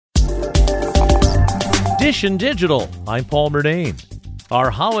Dish and Digital. I'm Paul Murnane.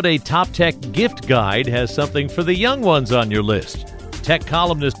 Our holiday top tech gift guide has something for the young ones on your list. Tech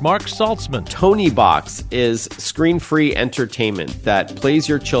columnist Mark Saltzman. Toniebox is screen-free entertainment that plays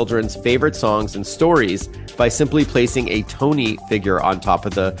your children's favorite songs and stories by simply placing a Tony figure on top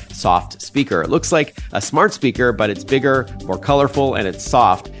of the soft speaker. It looks like a smart speaker, but it's bigger, more colorful, and it's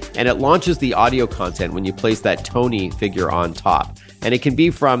soft. And it launches the audio content when you place that Tony figure on top. And it can be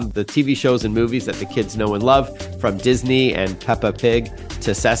from the TV shows and movies that the kids know and love, from Disney and Peppa Pig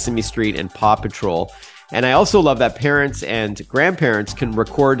to Sesame Street and Paw Patrol. And I also love that parents and grandparents can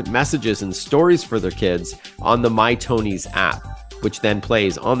record messages and stories for their kids on the My Tonys app, which then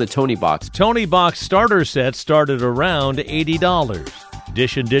plays on the Toniebox. Toniebox starter sets start at around $80.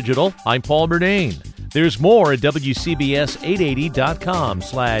 Dish and Digital, I'm Paul Murnane. There's more at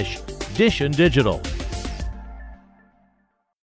WCBS880.com/Dish and Digital.